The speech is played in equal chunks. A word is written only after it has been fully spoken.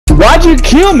you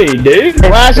kill me, dude?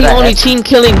 Why is he only team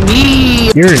killing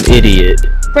me? You're an idiot.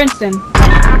 Princeton.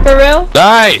 For real?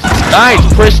 Nice,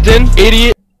 nice, Princeton,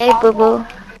 idiot. Hey, boo boo.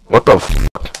 What the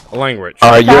f? Language.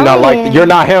 You're not like. You're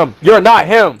not him. You're not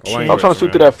him. Language, I'm trying to shoot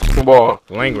man. through that fucking ball.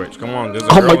 Language, come on. There's a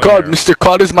Oh girl my in god, here. Mr.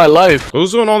 Cloud is my life.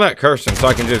 Who's doing all that cursing so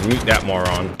I can just mute that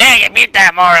moron? Dang it, mute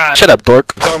that moron. Shut up,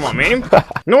 dork. You talking about me?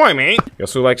 No, I ain't.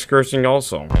 Guess who likes cursing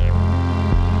also?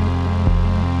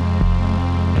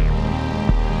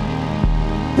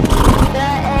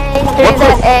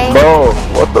 Bro,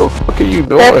 what the fuck are you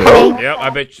doing? Yep, I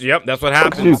bet you. Yep, that's what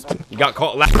happens. You got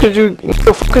caught What laughing.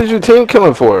 the fuck is you team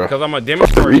killing for? Because I'm a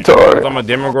Demogorgon. Retard. Because I'm a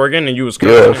Demogorgon and you was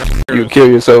cursing. Yeah, you kill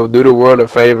yourself. Do the world a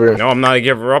favor. No, I'm not a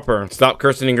giver-upper. Stop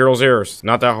cursing in girls' ears.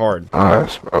 Not that hard.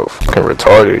 Nice, bro. Fucking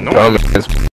retarded. No.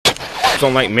 Dumbass.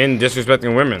 Don't like men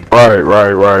disrespecting women.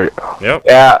 Right. Yep.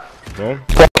 Yeah. Well,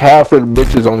 Fuck half of the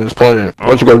bitches on this planet.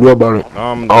 What you gonna do about it?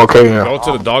 Okay, yeah. Go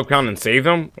to the dog pound and save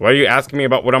them? Why are you asking me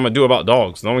about what I'm gonna do about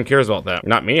dogs? No one cares about that.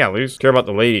 Not me, at least. Care about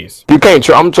the ladies. You can't.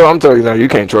 I'm telling you now. You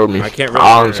can't troll me. I can't really.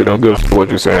 I honestly don't give a fuck what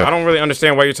you're saying. I don't really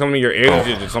understand why you're telling me your age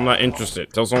digits. I'm not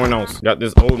interested. Tell someone else. Got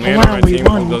this old man on my team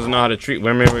who doesn't know how to treat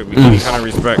women with any kind of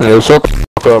respect. Yeah, shut the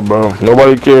fuck up, bro.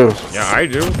 Nobody cares. Yeah, I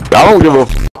do. I don't give a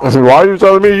f. Why are you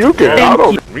telling me you care? I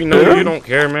don't. We know you don't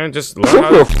care, man. Just learn how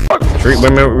to treat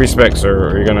women with respect, sir,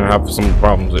 or you're gonna have some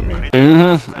problems with me.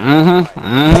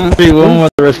 Treat women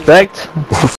with respect.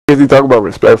 What is he talking about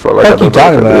respect for? Like, What you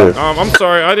talking about? I'm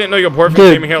sorry. I didn't know your boyfriend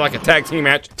came in here like a tag team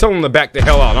match. Tell him to back the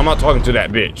hell out. I'm not talking to that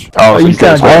bitch. Oh, you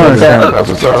sound good. That's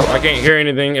what's up. I can't hear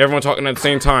anything. Everyone talking at the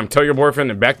same time. Tell your boyfriend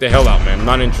to back the hell out, man. I'm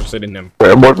not interested in him.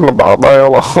 I'm working about my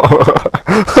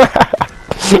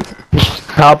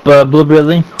Top Blue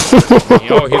Billy.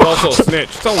 Yo, he's also a snitch.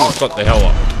 Tell him to shut the hell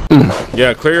up.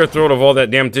 Yeah, clear your throat of all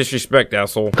that damn disrespect,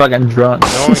 asshole. Fucking drunk.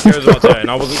 No one cares about that, and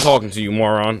I wasn't talking to you,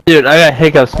 moron. Dude, I got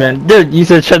hiccups, man. Dude, you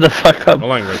said shut the fuck up. No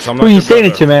language. I'm Who not are you your saying it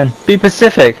brother. to, man? Be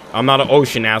Pacific. I'm not an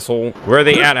ocean, asshole. Where are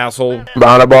they at, asshole?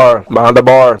 Behind the bar. Behind the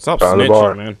bar. Stop Behind the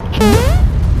bar. snitching,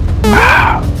 man.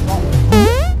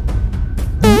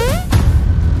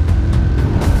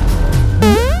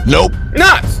 Nope.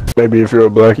 Nuts! Maybe if you're a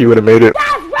black, you would have made it.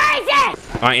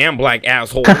 I am black,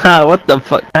 asshole. What the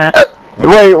fuck?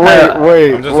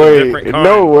 Wait. I'm just a different kind.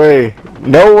 No way.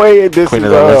 No way. This is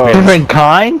Different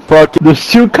kind? Fuck. There's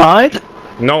two kinds?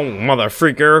 No,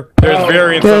 motherfreaker. There's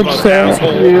variants of us,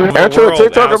 asshole. Aren't you a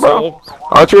TikToker, bro?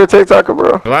 Aren't you a TikToker,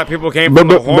 bro? Black people came from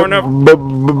the horn of...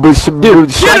 Dude,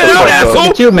 Get it out,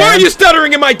 asshole! You, man. Why are you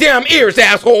stuttering in my damn ears,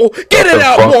 asshole? Get it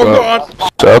out, moron!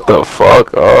 Shut the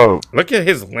fuck up. Look at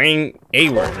his lame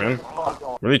A-word, man.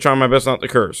 Really trying my best not to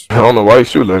curse. I don't know why you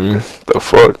shooting at me. The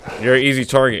fuck? You're an easy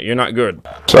target. You're not good.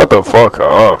 Shut the fuck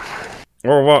up.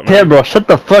 Or what, man? Yeah, bro, shut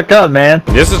the fuck up, man.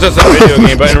 This is just a video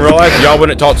game, but in real life, y'all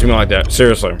wouldn't talk to me like that.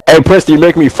 Seriously. Hey, Preston, you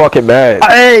make me fucking mad.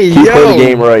 Hey, You play the yo!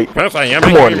 game right. If I am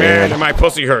Come making on, you man. mad and my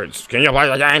pussy hurts, can you play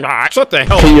the game? Shut the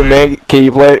hell Can up, you man. man? Can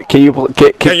you play? Can you play?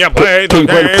 Can you play the Can you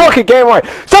play the game? fucking game right?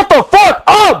 Shut the fuck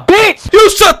up, bitch! You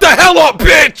shut the hell up,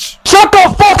 bitch! Shut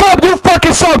the fuck up! You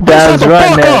fucking suck, bitch! That's Shut the right,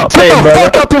 fuck man. up! Say Shut it, the brother.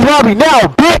 fuck up this lobby now,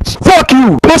 bitch! Fuck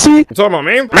you, pussy! You talking about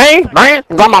me? Man,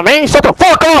 you got my man? Shut the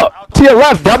fuck up! To your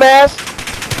left, dumbass!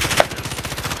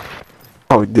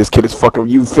 Oh, this kid is fucking.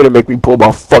 You finna make me pull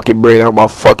my fucking brain out of my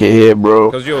fucking head,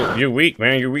 bro. Cause you weak,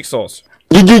 man. You weak sauce.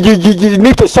 You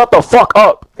need to shut the fuck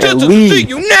up and Just leave. see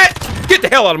you net. Get the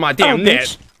hell out of my damn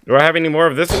net. Do I have any more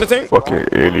of this in the tank? Fucking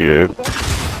idiot.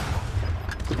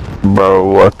 Bro,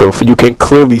 what the f— you can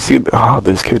clearly see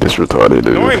this kid is retarded,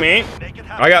 dude. No, I ain't.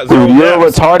 I got 0 Dude, you're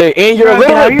left. retarded and you're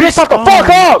literally bitch, shut the fuck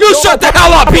up! You shut the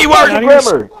hell up,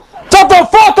 P-word! Shut the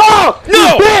fuck up!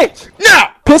 No! You bitch! No!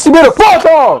 Pissing me the fuck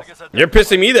off! You're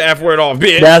pissing me the F word off,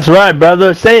 bitch. That's right,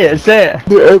 brother. Say it, say it.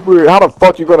 Dude, how the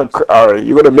fuck you gonna— alright,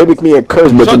 you're gonna mimic me and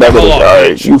curse, but Shut you're the not gonna— hell up,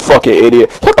 alright, bitch. you fucking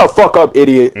idiot. Shut the fuck up,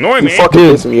 idiot. No, I you mean. fucking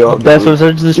pissing me off, That's dude.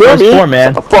 what this You know what I is mean? for,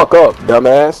 man. Shut the fuck up,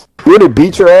 dumbass. You wanna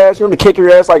beat your ass? You wanna kick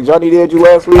your ass like Johnny did you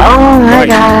last week? Oh my Like,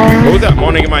 god. what was that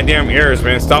moaning in my damn ears,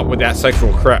 man? Stop with that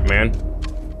sexual crap, man.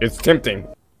 It's tempting.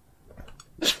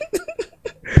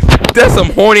 That's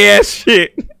some horny ass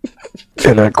shit.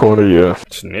 In that corner, yeah.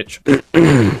 Snitch.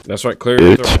 That's right, clear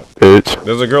your throat. Bitch.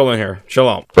 There's a girl in here. Chill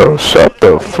out. Bro, shut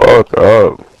the fuck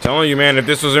up. Telling you, man, if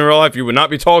this was in real life, you would not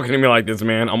be talking to me like this,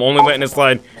 man. I'm only letting it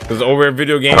slide because over a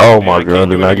video game. Oh man, my I god, can't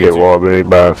did do not anything get to you. wallbang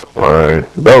bath.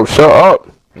 Alright. Bro, shut up.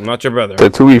 I'm not your brother. The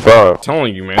 2v5.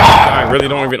 Telling you, man. I really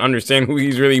don't even understand who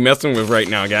he's really messing with right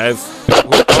now, guys.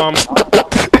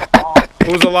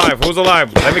 Who's alive? Who's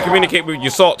alive? Let me communicate with you.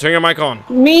 Salt, turn your mic on.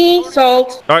 Me,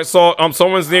 Salt. All right, Salt.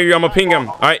 Someone's near you. I'm gonna ping him.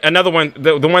 All right, another one.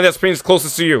 The one that springs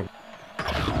closest to you.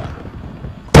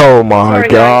 Oh my Sorry,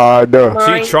 god.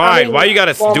 Mine. She tried. Why you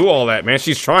gotta Well, do all that, man?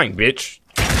 She's trying, bitch.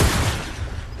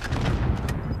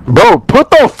 Bro, put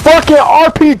the fucking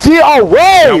RPG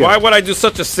away! Now, why would I do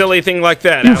such a silly thing like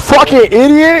that? You asshole? fucking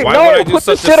idiot! Why No, would I do put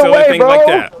such this a shit silly away, thing bro! like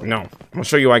that? No. I'm gonna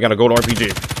show you why I gotta go to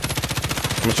RPG.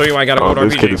 I'm gonna show you why I gotta go to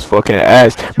This kid is RPG. fucking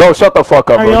ass. Bro, shut the fuck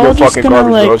up, Are bro. y'all You're just fucking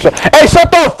gonna, garbage, like- bro. Hey,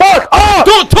 shut the fuck up!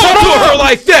 Don't talk to her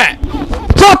like that!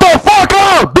 Shut the fuck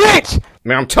up, bitch!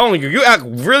 Man, I'm telling you, you act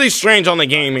really strange on the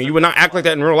game, man. You would not act like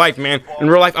that in real life, man. In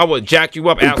real life, I would jack you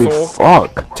up, asshole.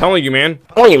 Fuck. Telling you, man.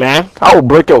 Hey, man. I will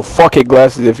break your fucking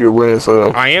glasses if you're wearing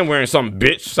some. I am wearing something,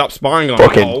 bitch. Stop spying on me,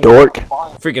 Fucking hoe. dork.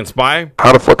 Freaking spy.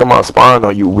 How the fuck am I spying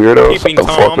on you, weirdo? Shut Peeping the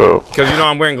fuck Tom. up. Because you know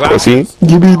I'm wearing Pussy. glasses.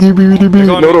 No, me-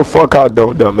 the fuck I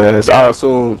don't, dumbass.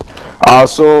 I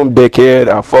assume, dickhead.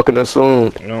 I fucking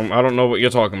assume. I don't know what you're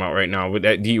talking about right now with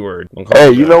that D word. Don't call Hey,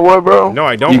 me you that. know what, bro? No,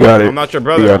 I don't. You got it. I'm not your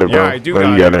brother. You got it, bro. Yeah, I do No,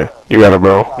 got you got it. You got it,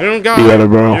 bro. You don't got You it. got it,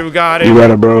 bro. You got it. You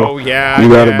got it, bro. Oh, yeah. You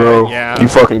got yeah, it, bro. Yeah. You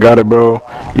fucking got it, bro.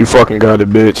 You fucking got it,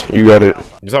 bitch. You got it.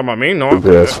 You talking about me? No,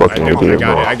 Stupid ass I fucking do. I idiot,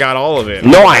 got bro. it. I got all of it.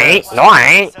 No, I ain't. No, I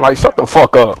ain't. Like, shut the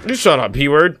fuck up. You shut up,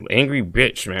 P-word. Angry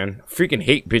bitch, man. Freaking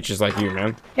hate bitches like you,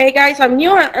 man. Hey guys, I'm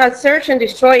new at Search and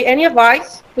Destroy. Any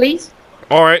advice, please?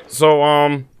 All right,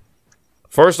 so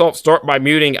first off, start by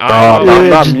muting. I'm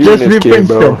not just muting this kid,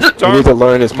 bro. reprints You need to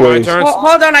learn this My place. turn.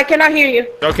 Hold on, I cannot hear you.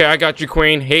 Okay, I got you,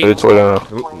 Queen. Hey, Bitch,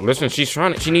 what, listen, she's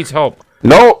trying. She needs help.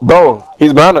 No, bro.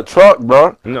 He's behind a truck,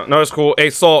 bro. No, it's cool.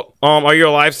 Hey, Salt. Are you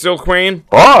alive still, Queen?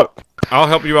 Fuck. I'll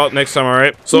help you out next time. All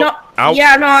right. So, No,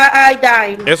 I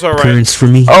died. It's all right. Parents for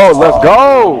me. Oh, let's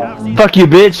go. Fuck you,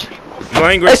 bitch. Hey,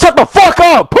 Language. shut the fuck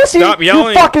up, pussy. Stop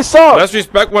yelling. You fucking suck. Let's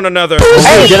respect one another.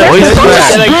 Hey, Get bitch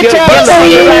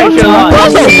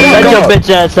your bitch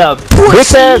ass up.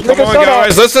 Bitch ass Come nigga, on, shut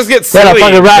guys. up. Let's just get Yeah, silly.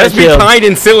 fucking riot Let's be shield. kind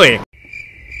and silly.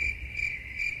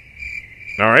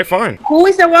 All right, fine. Who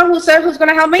is the one who said who's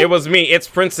gonna help me? It was me. It's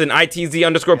Princeton.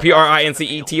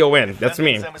 ITZ_PRINCETON. That's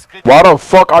me. Why the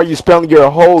fuck are you spelling your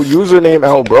whole username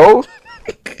out, bro?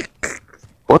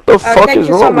 What the fuck thank is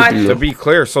you so wrong much. with To you? be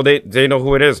clear, so they know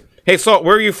who it is. Hey, Salt,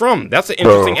 where are you from? That's an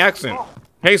interesting accent.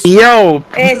 Hey, Yo,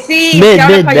 Sí, mid, ya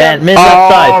mid, habla man, español. mid left Oh,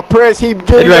 side. Prince, he Mid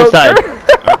getting right your side. girl.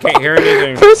 I can't hear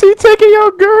anything. Prince, he taking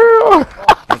your girl.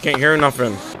 I can't hear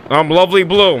nothing. Lovely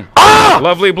Blue. Ah!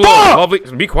 Lovely Blue. Fuck! Lovely.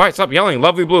 Be quiet. Stop yelling.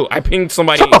 Lovely Blue. I pinged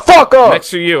somebody Shut the fuck up. next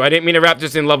to you. I didn't mean to rap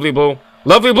this in Lovely Blue.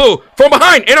 Lovely Blue. From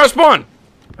behind. In our spawn.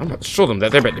 I'm about to show them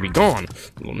that they're about to be gone.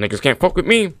 Little niggas can't fuck with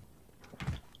me.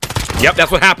 Yep,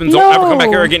 that's what happens. Don't ever come back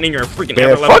here again in your freaking Man,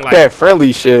 ever-loving fuck life. that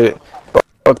friendly shit.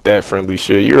 Fuck that friendly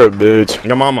shit. You're a bitch.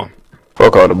 Your mama.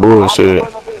 Fuck all the bullshit.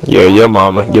 Yeah, your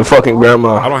mama. Your fucking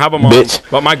grandma. I don't have a mom. Bitch.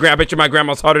 But I bet you my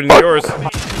grandma's hotter than yours.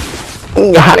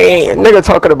 Nigga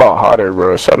talking about hotter,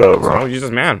 bro. Shut up, Oh, bro. you're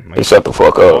just man. Hey, shut the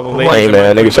fuck All the up. ladies Hey, in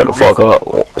man. my Nigga, shut the fuck group.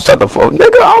 up. Shut the fuck.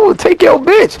 Nigga, I will take your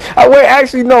bitch. I wait.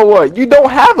 Actually, know what? You don't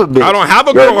have a bitch. I don't have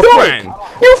a You're girlfriend. dork.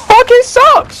 You fucking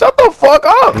suck. Shut the fuck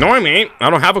up. No, I ain't. I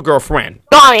don't have a girlfriend.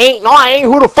 No, I ain't. No, I ain't.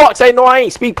 Who the fuck say no, I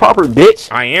ain't? Speak proper,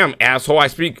 bitch. I am, asshole. I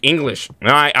speak English.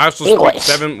 And I also English. speak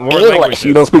 7 more English. languages.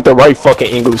 You don't speak the right fucking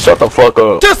English. Shut the fuck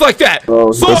up. Just like that.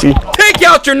 Oh, So pussy. take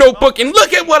out your notebook and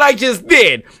look at what I just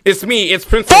did. It's me. It's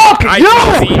Princeton. Fuck you! You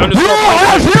ITC underscore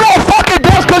have Princeton. zero fucking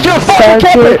desk because you're fucking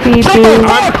capping. Shut the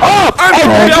fuck up. I'm Hey,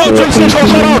 from bitch, Belgium. shut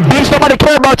up, bitch. Nobody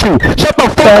care about you. Shut the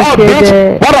fuck up,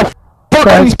 bitch. Why the fuck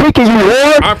are you speaking, you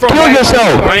whore? I'm from Kill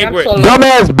yourself. language.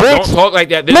 Dumbass Don't bitch. talk like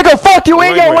that. This Nigga, fuck you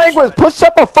in your language.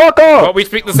 Shut the fuck up. But we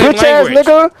speak the same Bitch ass language.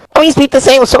 nigga. Oh, you speak the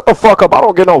same. Shut the fuck up. I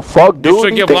don't get no fuck, dude.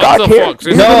 should give think lots I of care? fucks.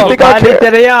 You No, think I care?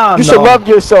 italiano. You should love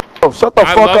yourself. Shut the I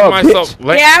fuck love up, myself.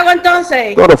 bitch. ¿Qué hago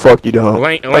entonces? Go the fuck you don't.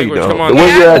 Language, No, you don't. come on. The way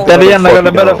you're Yeah. at, no, the Italiano fuck got a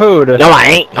you better don't. food. No, I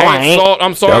ain't. No, I Hey, ain't. Salt,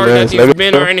 I'm sorry Dumbass that these nigga.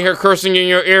 men are in here cursing in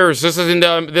your ears. This isn't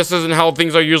how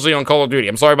things are usually on Call of Duty.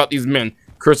 I'm sorry about these men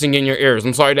cursing in your ears.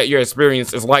 I'm sorry that your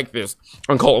experience is like this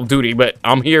on Call of Duty, but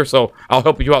I'm here, so I'll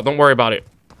help you out. Don't worry about it.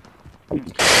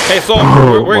 Hey, Salt,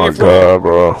 where are you from? Oh my god,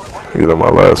 bro. You're my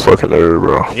last fucking nerd,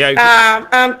 bro. Yeah.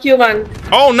 I'm Cuban.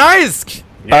 Oh, nice.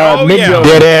 Yeah, oh, yeah. Midfield.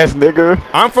 Dead ass nigga.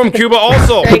 I'm from Cuba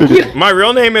also. Thank you. My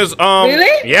real name is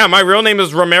Really? Yeah, my real name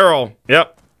is Romero.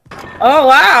 Yep. Oh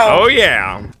wow. Oh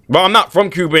yeah. But I'm not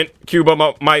from Cuba.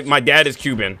 My dad is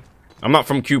Cuban. I'm not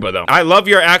from Cuba though. I love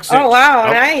your accent. Oh wow,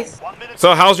 nice.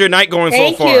 So how's your night going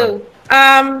Thank so far? you.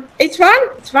 It's fun.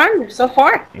 It's fun so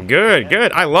far. Good,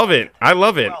 good. I love it. I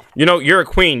love it. You know, you're a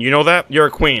queen. You know that? You're a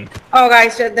queen. Oh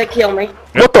guys, they kill me.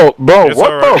 What the, bro? It's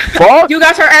What alright. the fuck? You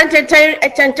guys are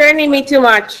entertaining me too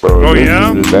much. Bro, Oh this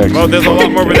yeah? is actually Well, there's a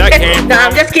lot more where that came No,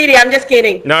 I'm from. just kidding. I'm just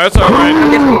kidding. No, it's alright.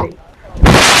 I'm just kidding.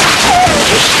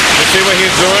 You see what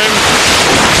he's doing?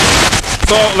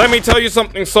 So let me tell you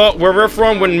something, Salt. Where we're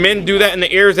from, when men do that in the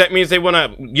ears, that means they want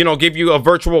to, you know, give you a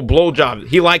virtual blowjob.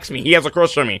 He likes me. He has a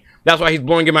crush on me. That's why he's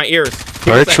blowing in my ears.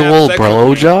 Virtual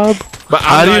blowjob? But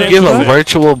how do you give a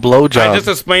virtual blowjob? I just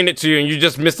explained it to you, and you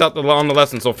just missed out on the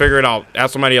lesson. So figure it out.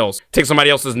 Ask somebody else. Take somebody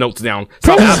else's notes down.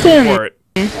 Stop asking for it.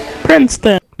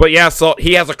 Princeton. But yeah, Salt,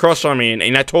 he has a crush on me,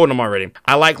 and I told him already.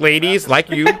 I like ladies, like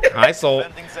you. Hi, Salt.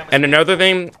 And another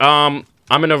thing, I'm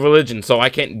in a religion, so I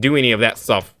can't do any of that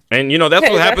stuff. And, you know, that's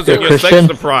what happens when you're sex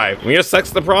deprived. When you're sex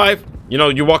deprived, you know,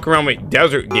 you walk around with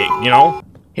desert dick, you know?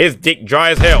 His dick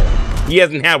dry as hell. He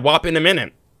hasn't had WAP in a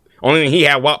minute. Only thing he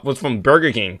had WAP was from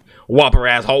Burger King. Whopper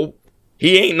asshole.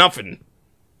 He ain't nothing.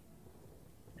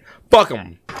 Fuck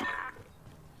him.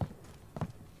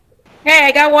 Hey,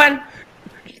 I got one.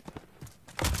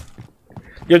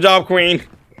 Good job, Queen.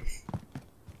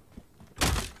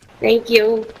 Thank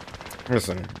you.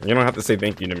 Listen, you don't have to say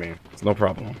thank you to me. It's no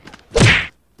problem.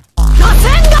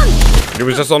 He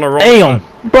was just on the wrong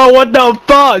side. Bro, what the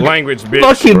fuck? Language, bitch.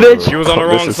 Fuck you, bitch. He was on the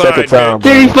This wrong is second side, time,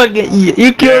 bitch. bro. Dude,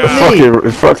 you killed me.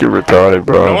 It's fucking retarded,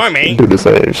 bro. No, I mean. Do the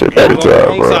same shit He every was on the time,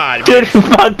 wrong bro. side, Dude,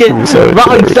 bitch. fucking You said it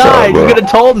wrong every time, side. bro. You could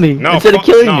have told me No, instead fuck, of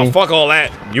killing no, me. fuck all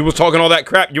that. You was talking all that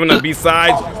crap. You want to be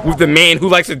sides with the man who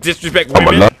likes to disrespect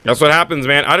women? That's what happens,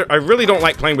 man. I really don't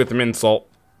like playing with the men, Salt.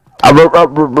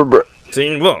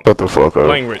 See, look. Shut the fuck up.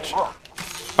 Language.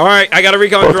 Alright, I got a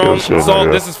recon Fuck drone. your shit, Salt,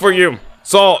 nigga. this is for you.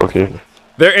 Salt, Okay.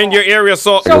 they're in your area,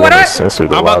 Salt. So what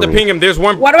I'm about to ping him. There's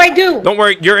one. What do I do? Don't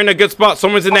worry, you're in a good spot.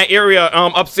 Someone's in that area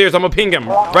upstairs. I'm gonna ping him.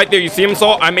 Right there, you see him,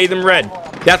 Salt? I made them red.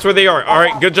 That's where they are.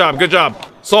 Alright, good job, good job.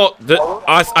 Salt,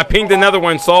 I pinged another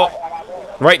one, Salt.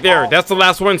 Right there. That's the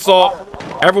last one, Salt.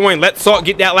 Everyone, let Salt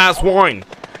get that last one.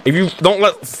 If you don't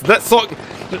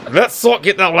let Salt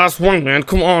get that last one, man.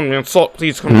 Come on, man. Salt,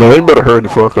 please come on. No, you better hurry the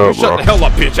fuck up, Shut bro. the hell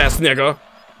up, bitch ass nigga.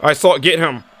 Alright, Salt, get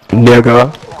him.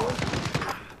 Nigga.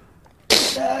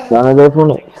 Gonna go for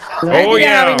me. Oh I didn't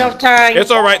have yeah. enough time.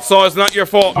 It's alright, Saul. It's not your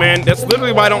fault, man. That's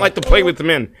literally why I don't like to play with the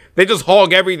men. They just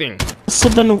hog everything. So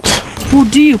then, who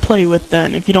do you play with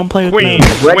then if you don't play with Queens,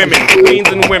 men? women, queens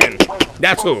and women.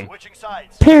 That's who.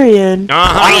 Period.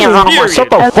 Period. Shut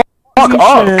the fuck up.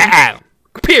 Ah,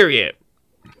 period.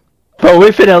 Bro, we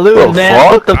finna lose,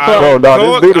 man. What the fuck? Bro, nah,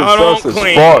 this dude is I don't sus as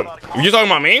claim. fuck. You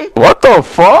talking about me? What the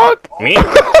fuck? Me?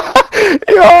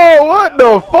 Yo, what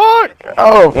the fuck?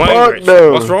 Oh, Language. fuck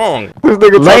no. What's wrong? This nigga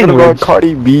talking Language. about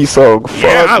Cardi B song. Fuck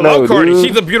Yeah, I no, love Cardi. dude.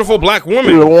 She's a beautiful black You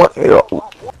woman. don't want-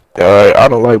 Alright, I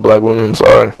don't like black women, I'm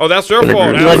sorry. Oh, that's your You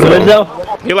fault. You like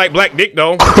Lizzo? You like black dick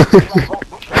though?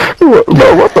 Bro,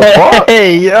 what the fuck?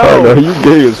 Hey, Oh, no, yo. you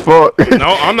gay as fuck.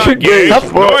 No, I'm You not gay. as No,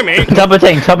 fuck. I mean. Top of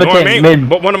 10, top of No, I 10. mean. Mid.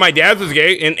 But one of my dads is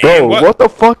gay, and Bro, what? what the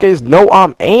fuck is no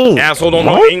I'm ain't? Asshole don't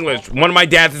know What? English. One of my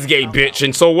dads is gay, bitch,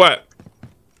 and so what?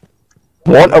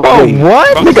 One of Oh, wait,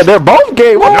 what? Nigga, they're both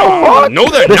gay. What the fuck? No,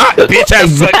 they're not, bitch ass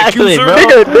Exactly, accuser. bro.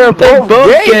 Nigga, they're both both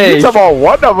gay. gay. You talking about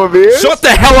one of them is? Shut the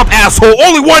hell up, asshole.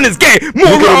 Only one is gay. You get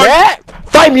Moron. mad?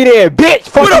 Fight me there,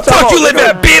 bitch. Where the fuck you live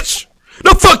at, bitch?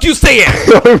 The fuck you stay at?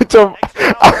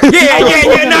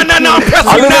 Yeah, no, I'm pressing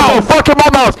I you live in now. the fucking my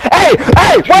mouth. Hey,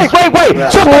 wait.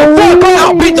 Shut the fuck up.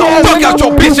 I'll beat the fuck out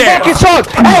your bitch Fucking ass. sucks.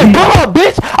 Hey, come on,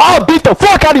 bitch. I'll beat the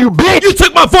fuck out of you, bitch. You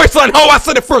took my voice line, ho. I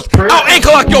said it first. I'll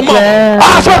ankle like your mama.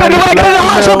 I'll shut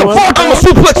the fuck I'ma up.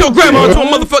 suplex your grandma into a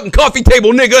motherfucking coffee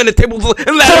table, nigga, and the tables and Shut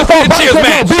the ladders fuck and cheers up.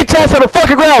 match. Bitch ass on the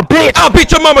fucking ground, bitch. I'll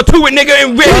beat your mama to it, nigga,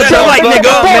 and red that I like,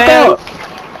 nigga.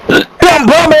 Damn,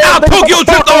 bro, man. I'll Tokyo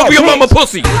drift over your mama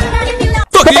pussy.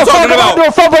 Fuck are you talking about?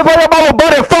 Fuck your mama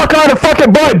butt and fuck out the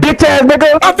fucking boy, bitch ass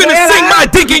nigga. I'm finna sink my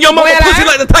dick in your mama pussy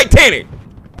like the Titanic.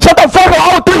 Shut the fuck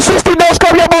up. Oh, 360 no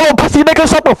scope your mama pussy, nigga.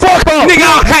 Shut the fuck up. Nigga,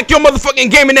 I'll hack your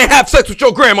motherfucking game and then have sex with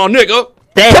your grandma, nigga.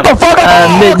 Shut the fuck up.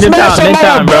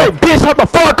 Midtown, bro. Bitch, shut the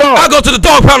fuck up. I'll go to the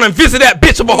dog pound and visit that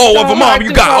bitch of a hoe of a mom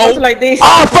you got, hoe. Like this.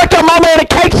 Oh, fuck your mama in a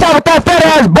cake shop with that fat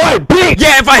ass boy, bitch.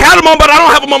 Yeah, if I had a mom, but I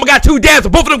don't have a mom, I got two dads,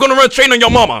 and both of them gonna run train on your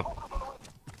mama.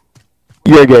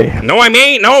 You're gay. No, I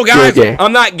mean, no, guys, You're gay.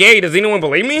 I'm not gay. Does anyone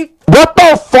believe me? What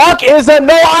the fuck is a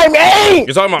no I'm ain't?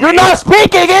 You're talking about You're me? not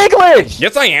speaking English.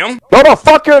 Yes, I am. No, the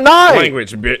fuck you're not.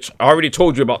 Language, bitch. I already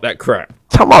told you about that crap.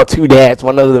 Talking about two dads,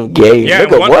 one of them gay. Yeah,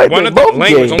 nigga, what? one They of the both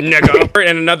language, gay. nigga.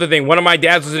 And another thing, one of my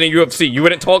dads was in the UFC. You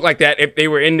wouldn't talk like that if they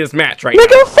were in this match right now.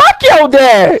 Nigga, fuck your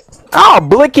dad. I'll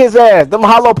blick his ass. Them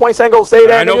hollow points ain't gonna say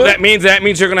that. I know nigga. what that means. That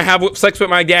means you're gonna have sex with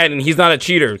my dad, and he's not a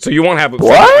cheater, so you won't have sex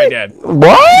What? with my dad.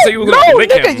 What? So you were No, gonna lick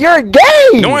nigga, him. you're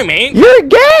gay. No, I mean. You're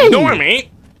gay. No, I mean.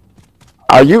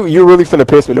 You really finna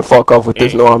piss me the fuck off with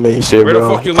this no I mean shit, Where the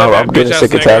bro. fuck you live I'm at, getting bitch-ass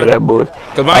sick and tired of nigga? that bullshit.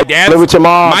 Cause my dad live with your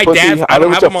mom, my pussy. dad, I live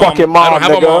with your fucking mom, I don't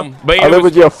have a mom. But I live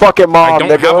with your fucking mom, I don't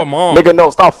nigga. have a mom. Nigga, no,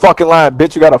 stop fucking lying,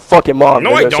 bitch. You got a fucking mom.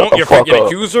 No, nigga. I don't. Shut the You're fuck freaking up.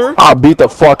 accuser. I'll beat the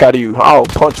fuck out of you. I'll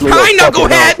punch you in Hi, your fucking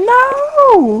knucklehead. mouth.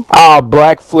 No. I'll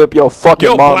black flip your fucking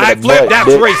Yo, mom black in the flip? butt, That's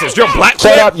bitch. racist. You're black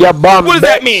Shut flip? up, you bum What does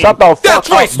that bitch. mean? Shut the fuck That's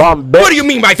up, racist. bum bitch. What do you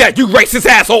mean by that, you racist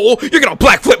asshole? You're gonna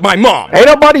black flip my mom. Ain't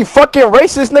nobody fucking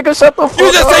racist, nigga. Shut the fuck up.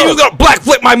 You just said you was gonna black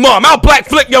flip my mom. I'll black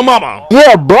flip your mama.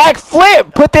 Yeah, black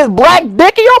flip. Put this black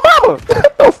dick in your mama.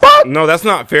 What the fuck? No, that's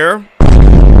not fair.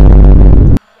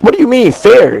 What do you mean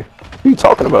fair? What are you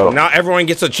talking about? Not everyone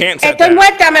gets a chance at Estoy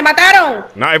that. muerta, me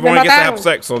mataron. Not everyone Me gets to have mataron.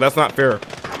 sex, so that's not fair.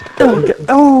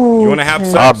 Oh. You wanna have I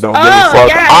sex? don't give a fuck.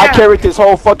 yeah, I yeah. carried this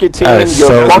whole fucking team. That is You're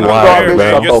so fucking wild, garbage.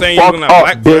 bro. Shut You're the saying you're fuck gonna up,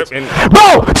 black bitch. flip and Bro,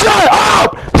 shut up!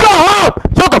 Shut up!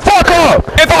 Shut the fuck up!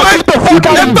 If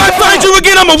I find you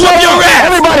again, I'ma whoop your ass.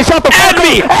 Everybody shut the fuck Add up!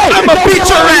 me. Hey, I'ma don't beat get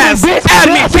your loud at ass. me, bitch. Add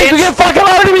me, Yeah, bitch. Get fucking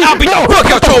loud at me. I'll beat the fuck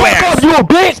out your ass. You a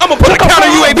bitch. I'ma put a Get the counter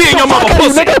fuck UAV up. in your mama Get the fuck out of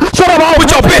pussy. here, nigga. Shut up! With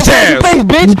your bitch ass. Face,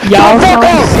 bitch. Y'all Shut the fuck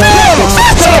sound up.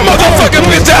 Shut your motherfucking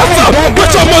bitch ass up. Put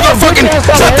your motherfucking.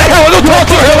 Shut the hell up. Don't talk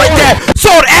to her like that. So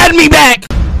add me back.